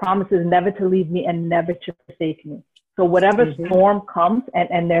 and that he promises never to leave me and never to forsake me. So whatever storm comes,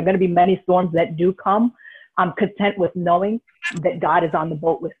 and there are going to be many storms that do come, I'm content with knowing that God is on the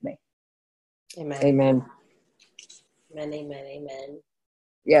boat with me. Amen. Amen. Amen, amen, amen.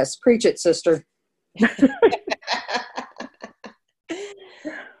 Yes, preach it, sister.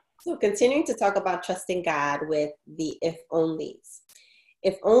 So continuing to talk about trusting God with the if onlys.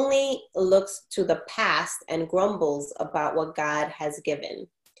 If only looks to the past and grumbles about what God has given.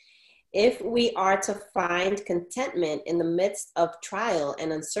 If we are to find contentment in the midst of trial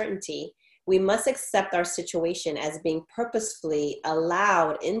and uncertainty, we must accept our situation as being purposefully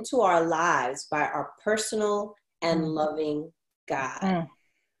allowed into our lives by our personal and loving God.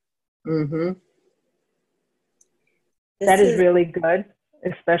 Mm-hmm. That is really good,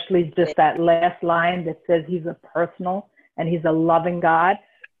 especially just that last line that says he's a personal and he's a loving God.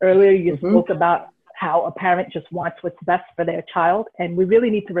 Earlier, you spoke about how a parent just wants what's best for their child. And we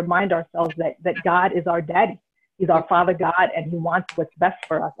really need to remind ourselves that God is our daddy. He's our Father God, and he wants what's best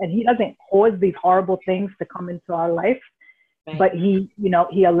for us. And he doesn't cause these horrible things to come into our life, but he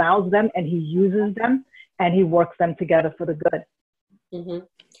allows them and he uses them and he works them together for the good. Mm-hmm.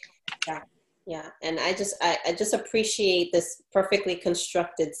 Yeah. And I just appreciate this perfectly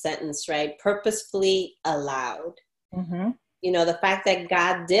constructed sentence, right? Purposefully allowed. Mm-hmm. You know, the fact that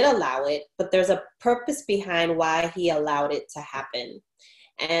God did allow it, but there's a purpose behind why he allowed it to happen.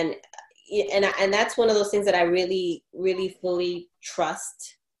 And that's one of those things that I really, really fully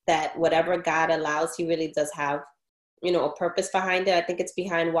trust, that whatever God allows, he really does have, a purpose behind it. I think it's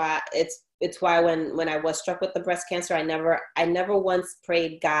behind why it's why when I was struck with the breast cancer, I never once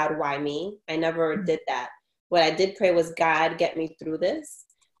prayed, God, why me? I never did that. What I did pray was, God, get me through this.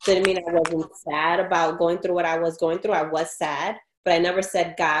 Didn't mean I wasn't sad about going through what I was going through. I was sad, but I never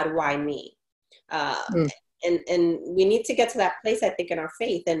said, God, why me? And we need to get to that place, I think, in our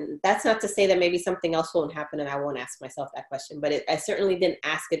faith. And that's not to say that maybe something else won't happen and I won't ask myself that question, but I certainly didn't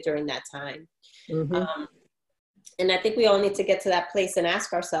ask it during that time. Mm-hmm. And I think we all need to get to that place and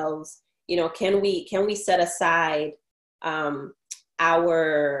ask ourselves, can we set aside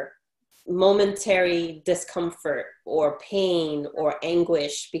our momentary discomfort or pain or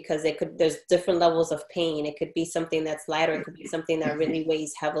anguish, because there's different levels of pain. It could be something that's lighter. It could be something that really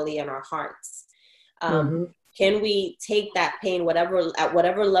weighs heavily on our hearts. Can we take that pain, at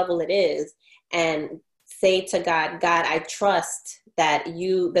whatever level it is, and say to God, God, I trust that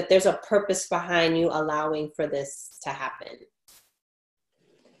there's a purpose behind you allowing for this to happen.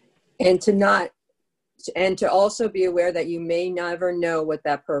 And to also be aware that you may never know what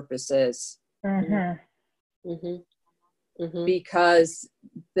that purpose is. Mm-hmm. Mm-hmm. Mm-hmm. Because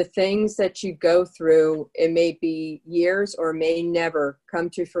the things that you go through, it may be years or may never come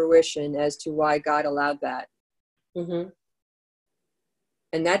to fruition as to why God allowed that. Mm-hmm.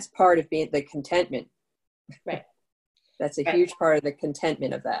 And that's part of being the contentment. Right. That's a huge part of the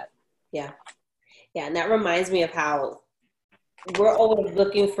contentment of that. Yeah. Yeah. And that reminds me of how we're always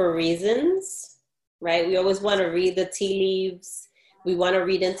looking for reasons right? We always want to read the tea leaves. We want to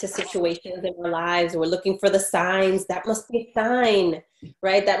read into situations in our lives. We're looking for the signs. That must be a sign,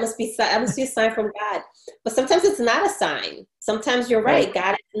 right? That must be a sign from God. But sometimes it's not a sign. Sometimes you're right.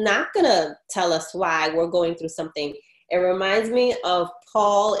 God is not going to tell us why we're going through something. It reminds me of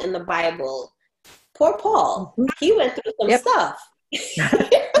Paul in the Bible. Poor Paul. He went through some stuff.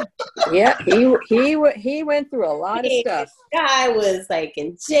 Yeah, he went through a lot of stuff. The guy was like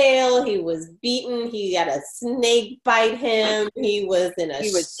in jail. He was beaten. He had a snake bite him. He was in a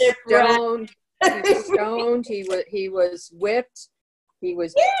shipwreck. Stoned. He was stoned. He was whipped. He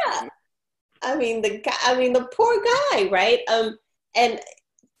was I mean the poor guy, right? And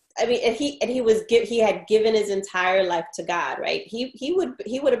he had given his entire life to God, right? He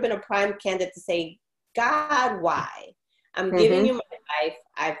would have been a prime candidate to say, God, why? I'm giving you my life.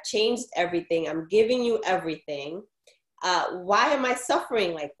 I've changed everything. I'm giving you everything. Why am I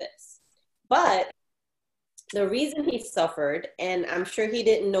suffering like this? But the reason he suffered, and I'm sure he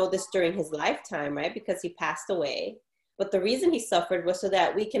didn't know this during his lifetime, right? Because he passed away. But the reason he suffered was so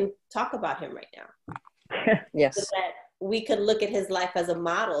that we can talk about him right now. Yes. So that we could look at his life as a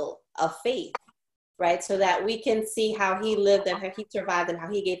model of faith, right? So that we can see how he lived and how he survived and how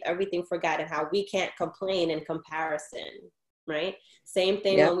he gave everything for God and how we can't complain in comparison, right? Same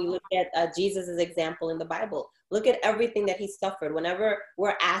thing when we look at Jesus' example in the Bible. Look at everything that he suffered. Whenever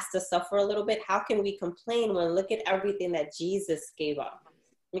we're asked to suffer a little bit, how can we complain when look at everything that Jesus gave up?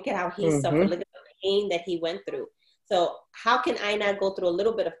 Look at how he suffered. Look at the pain that he went through. So how can I not go through a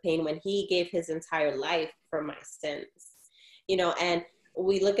little bit of pain when he gave his entire life for my sins? You know, and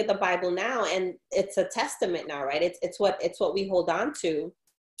we look at the Bible now and it's a testament now, right? It's what we hold on to.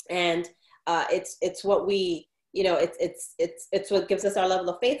 And it's what we, you know, it's what gives us our level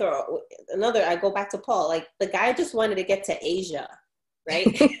of faith. Or another, I go back to Paul, like the guy just wanted to get to Asia, right?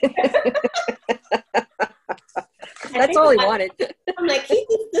 That's all he wanted. I'm like,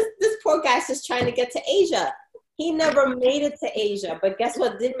 this poor guy's just trying to get to Asia. He never made it to Asia, but guess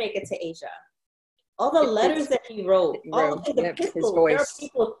what did make it to Asia? All the letters that he wrote, all of the epistles. There are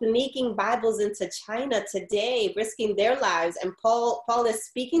people sneaking Bibles into China today, risking their lives, and Paul is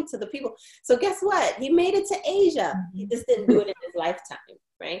speaking to the people. So guess what? He made it to Asia. He just didn't do it in his lifetime,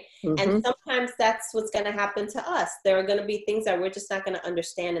 right? And sometimes that's what's going to happen to us. There are going to be things that we're just not going to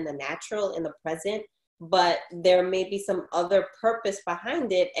understand in the natural, in the present, but there may be some other purpose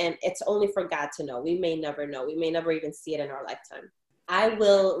behind it, and it's only for God to know. We may never know. We may never even see it in our lifetime. I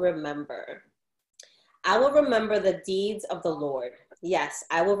will remember the deeds of the Lord. Yes,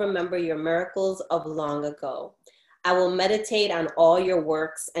 I will remember your miracles of long ago. I will meditate on all your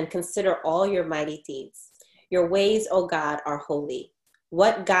works and consider all your mighty deeds. Your ways, O God, are holy.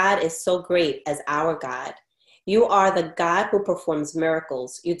 What God is so great as our God? You are the God who performs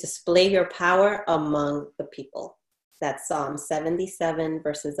miracles. You display your power among the people. That's Psalm 77,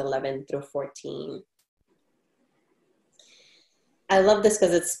 verses 11 through 14. I love this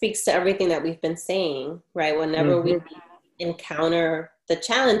because it speaks to everything that we've been saying, right? Whenever we encounter the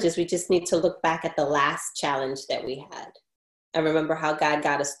challenges, we just need to look back at the last challenge that we had and remember how God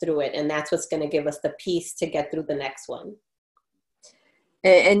got us through it. And that's what's going to give us the peace to get through the next one.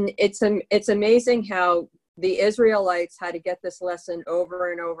 And it's amazing how the Israelites had to get this lesson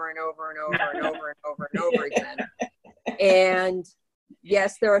over and over and over and over and over and over and over again. And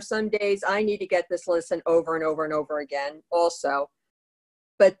yes, there are some days I need to get this lesson over and over and over again also.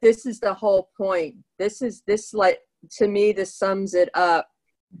 But this is the whole point. To me, this sums it up,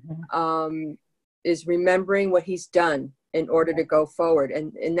 is remembering what he's done in order to go forward.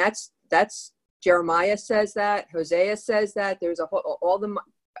 And that's Jeremiah says that, Hosea says that. There's all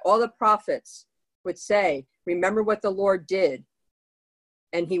the prophets would say, remember what the Lord did,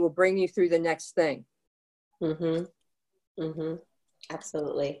 and he will bring you through the next thing.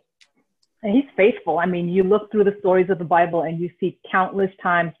 Absolutely. And he's faithful. I mean, you look through the stories of the Bible and you see countless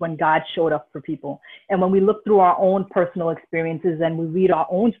times when God showed up for people. And when we look through our own personal experiences and we read our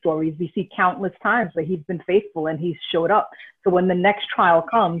own stories, we see countless times where he's been faithful and he's showed up. So when the next trial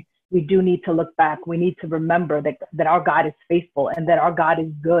comes, we do need to look back. We need to remember that our God is faithful and that our God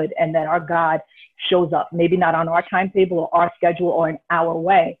is good and that our God shows up, maybe not on our timetable or our schedule or in our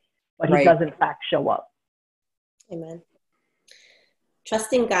way, but he does in fact show up. Amen.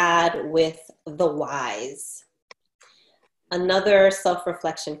 Trusting God with the wise. Another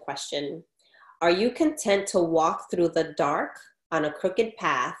self-reflection question. Are you content to walk through the dark on a crooked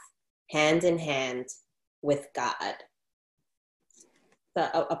path, hand in hand with God?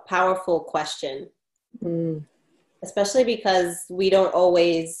 A powerful question, especially because we don't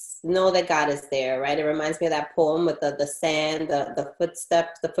always know that God is there, right? It reminds me of that poem with the sand, the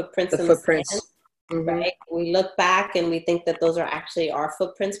footsteps, the footprints. right? We look back and we think that those are actually our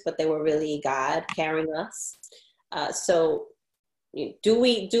footprints, but they were really God carrying us. So do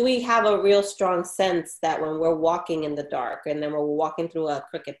we have a real strong sense that when we're walking in the dark and then we're walking through a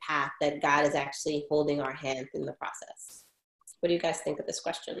crooked path, that God is actually holding our hand in the process? What do you guys think of this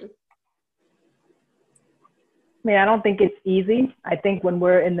question? I mean, I don't think it's easy. I think when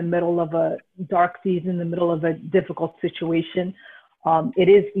we're in the middle of a dark season, in the middle of a difficult situation, it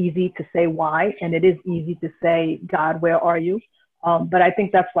is easy to say why, and it is easy to say, God, where are you? But I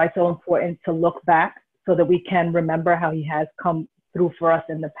think that's why it's so important to look back so that we can remember how he has come through for us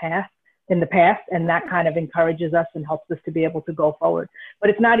in the past, and that kind of encourages us and helps us to be able to go forward. But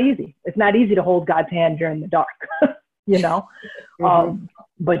it's not easy. It's not easy to hold God's hand during the dark, you know?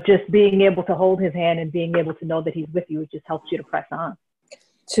 But just being able to hold his hand and being able to know that he's with you, it just helps you to press on.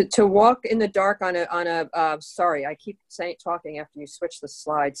 To walk in the dark on a sorry, I keep talking after you switch the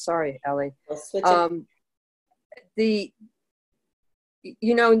slide. Sorry, Ellie. We'll switch it.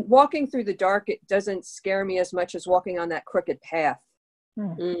 Walking through the dark, it doesn't scare me as much as walking on that crooked path.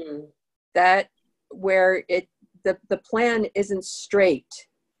 That where the plan isn't straight.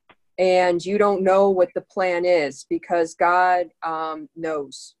 And you don't know what the plan is because God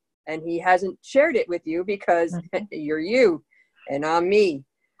knows. And he hasn't shared it with you because you're you and I'm me.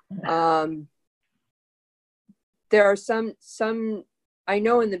 There are some, I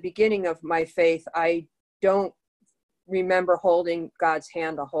know in the beginning of my faith, I don't remember holding God's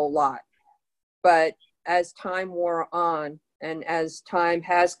hand a whole lot. But as time wore on and as time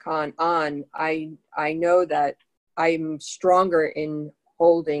has gone on, I know that I'm stronger in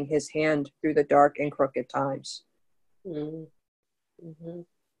holding his hand through the dark and crooked times. I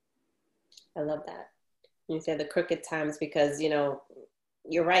love that. You say the crooked times because,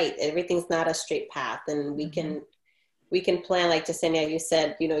 you're right. Everything's not a straight path, and we can plan, like Jasenia, you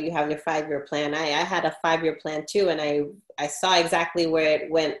said, you have your 5-year plan. I had a 5-year plan too, and I saw exactly where it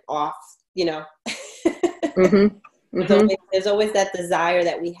went off, There's always that desire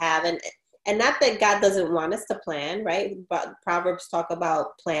that we have, and not that God doesn't want us to plan, right? But Proverbs talk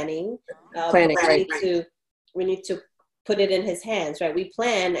about planning. Right. We need to put it in his hands, right? We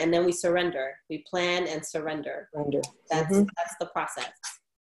plan and then we surrender. We plan and surrender. That's the process.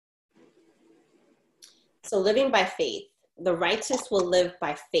 So living by faith, the righteous will live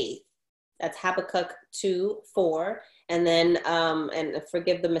by faith. That's Habakkuk 2:4. And then, and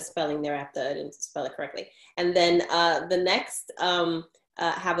forgive the misspelling there after I didn't spell it correctly. And then the next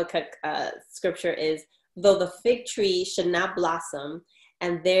Habakkuk scripture is, though the fig tree should not blossom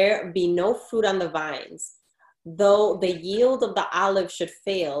and there be no fruit on the vines, though the yield of the olive should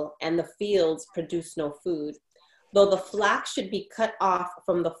fail and the fields produce no food, though the flock should be cut off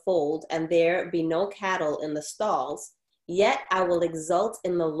from the fold and there be no cattle in the stalls, yet I will exult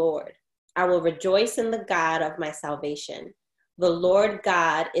in the Lord. I will rejoice in the God of my salvation. The Lord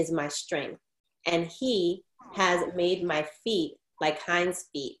God is my strength, and he has made my feet like hinds'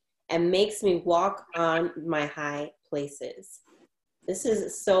 feet and makes me walk on my high places. This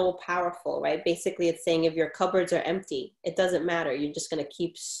is so powerful, right? Basically, it's saying if your cupboards are empty, it doesn't matter. You're just going to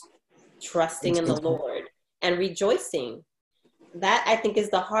keep trusting in the Lord and rejoicing. That, I think, is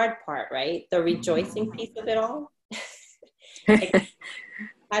the hard part, right? The rejoicing piece of it all.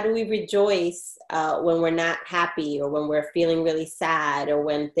 How do we rejoice when we're not happy, or when we're feeling really sad, or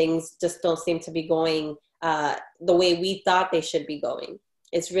when things just don't seem to be going the way we thought they should be going?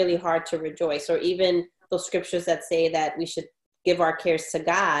 It's really hard to rejoice. Or even those scriptures that say that we should give our cares to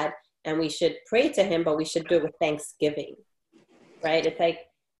God and we should pray to him, but we should do it with thanksgiving, right? It's like,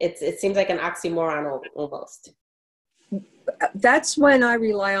 it seems like an oxymoron almost. That's when I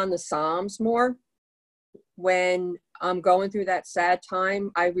rely on the Psalms more. When I'm going through that sad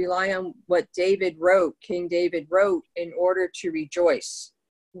time, I rely on what King David wrote in order to rejoice,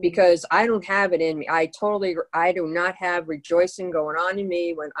 because I don't have it in me. I do not have rejoicing going on in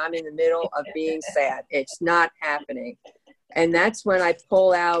me when I'm in the middle of being sad. It's not happening. And that's when I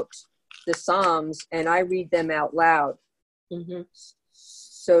pull out the Psalms and I read them out loud,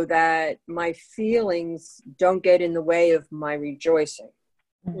 so that my feelings don't get in the way of my rejoicing.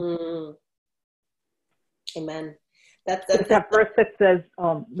 Amen. That's that verse that says,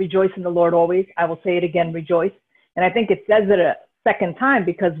 rejoice in the Lord always. I will say it again, rejoice. And I think it says it a second time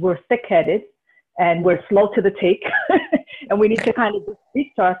because we're thick-headed and we're slow to the take. And we need to kind of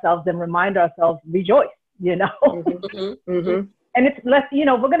speak to ourselves and remind ourselves, rejoice, And it's less, we're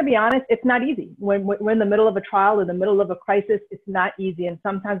going to be honest, it's not easy. When we're in the middle of a trial, in the middle of a crisis, it's not easy. And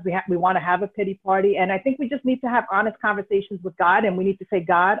sometimes we want to have a pity party. And I think we just need to have honest conversations with God. And we need to say,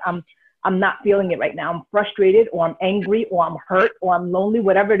 God, I'm I'm not feeling it right now. I'm frustrated, or I'm angry, or I'm hurt, or I'm lonely,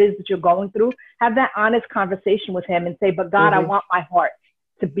 whatever it is that you're going through. Have that honest conversation with him and say, but God, I want my heart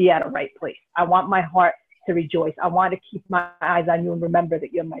to be at a right place. I want my heart to rejoice. I want to keep my eyes on you and remember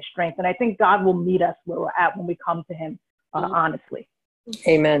that you're my strength. And I think God will meet us where we're at when we come to him honestly.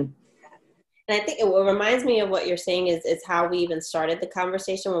 Amen. And I think what reminds me of what you're saying is how we even started the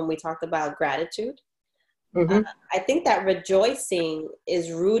conversation when we talked about gratitude. I think that rejoicing is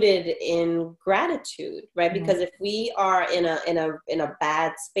rooted in gratitude, right? Because if we are in a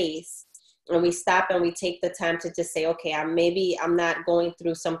bad space and we stop and we take the time to just say, okay, I'm not going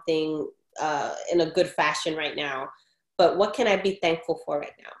through something in a good fashion right now, but what can I be thankful for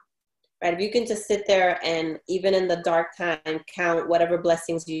right now? Right? If you can just sit there and even in the dark time, count whatever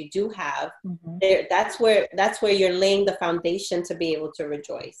blessings you do have, that's where you're laying the foundation to be able to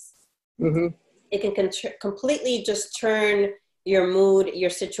rejoice. It can completely just turn your mood, your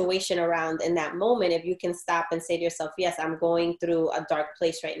situation around in that moment. If you can stop and say to yourself, yes, I'm going through a dark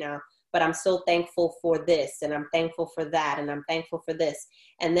place right now, but I'm so thankful for this, and I'm thankful for that, and I'm thankful for this.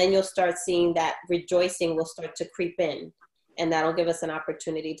 And then you'll start seeing that rejoicing will start to creep in. And that'll give us an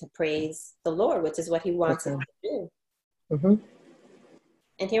opportunity to praise the Lord, which is what he wants us to do.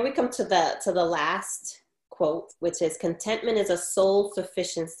 And here we come to the last quote, which is, contentment is a soul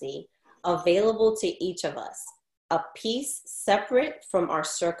sufficiency available to each of us, a peace separate from our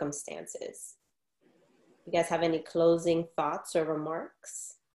circumstances. You guys have any closing thoughts or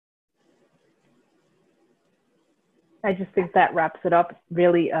remarks? I just think that wraps it up.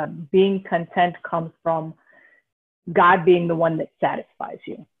 Really, being content comes from God being the one that satisfies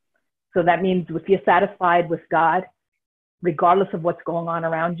you. So that means if you're satisfied with God, regardless of what's going on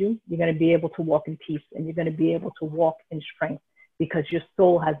around you, you're going to be able to walk in peace, and you're going to be able to walk in strength because your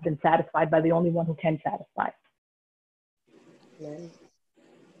soul has been satisfied by the only one who can satisfy.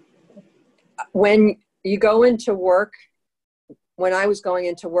 When you go into work, when I was going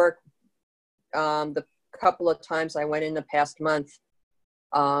into work, the couple of times I went in the past month,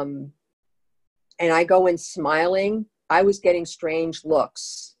 and I go in smiling, I was getting strange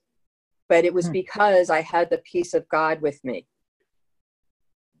looks, but it was because I had the peace of God with me,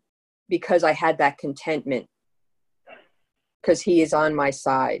 because I had that contentment, because he is on my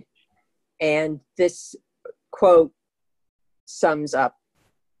side. And this quote sums up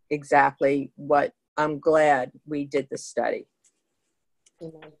exactly what I'm glad we did this study.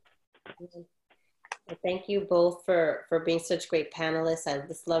 Amen. Thank you both for being such great panelists. I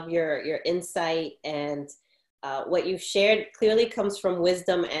just love your insight, and what you've shared clearly comes from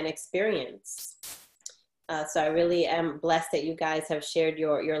wisdom and experience. So I really am blessed that you guys have shared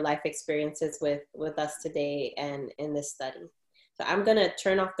your life experiences with us today and in this study. So I'm going to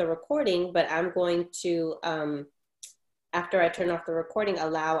turn off the recording, but I'm going to, after I turn off the recording,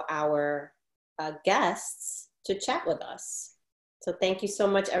 allow our guests to chat with us. So thank you so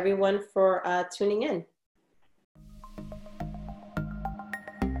much, everyone, for tuning in.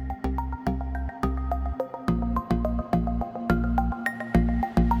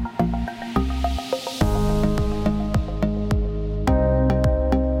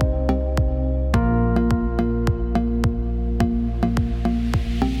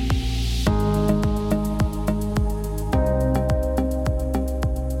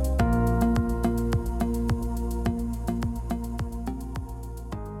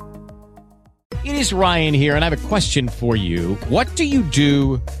 It is Ryan here, and I have a question for you. What do you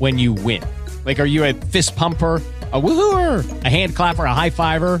do when you win? Like, are you a fist pumper, a woohooer, a hand clapper, a high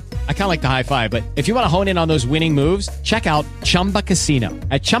fiver? I kind of like the high five, but if you want to hone in on those winning moves, check out Chumba Casino.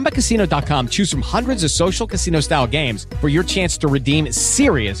 At ChumbaCasino.com, choose from hundreds of social casino-style games for your chance to redeem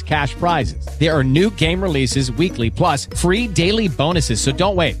serious cash prizes. There are new game releases weekly, plus free daily bonuses. So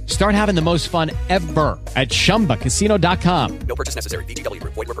don't wait. Start having the most fun ever at ChumbaCasino.com. No purchase necessary. VGW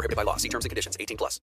Group. Void where prohibited by law. See terms and conditions. 18+.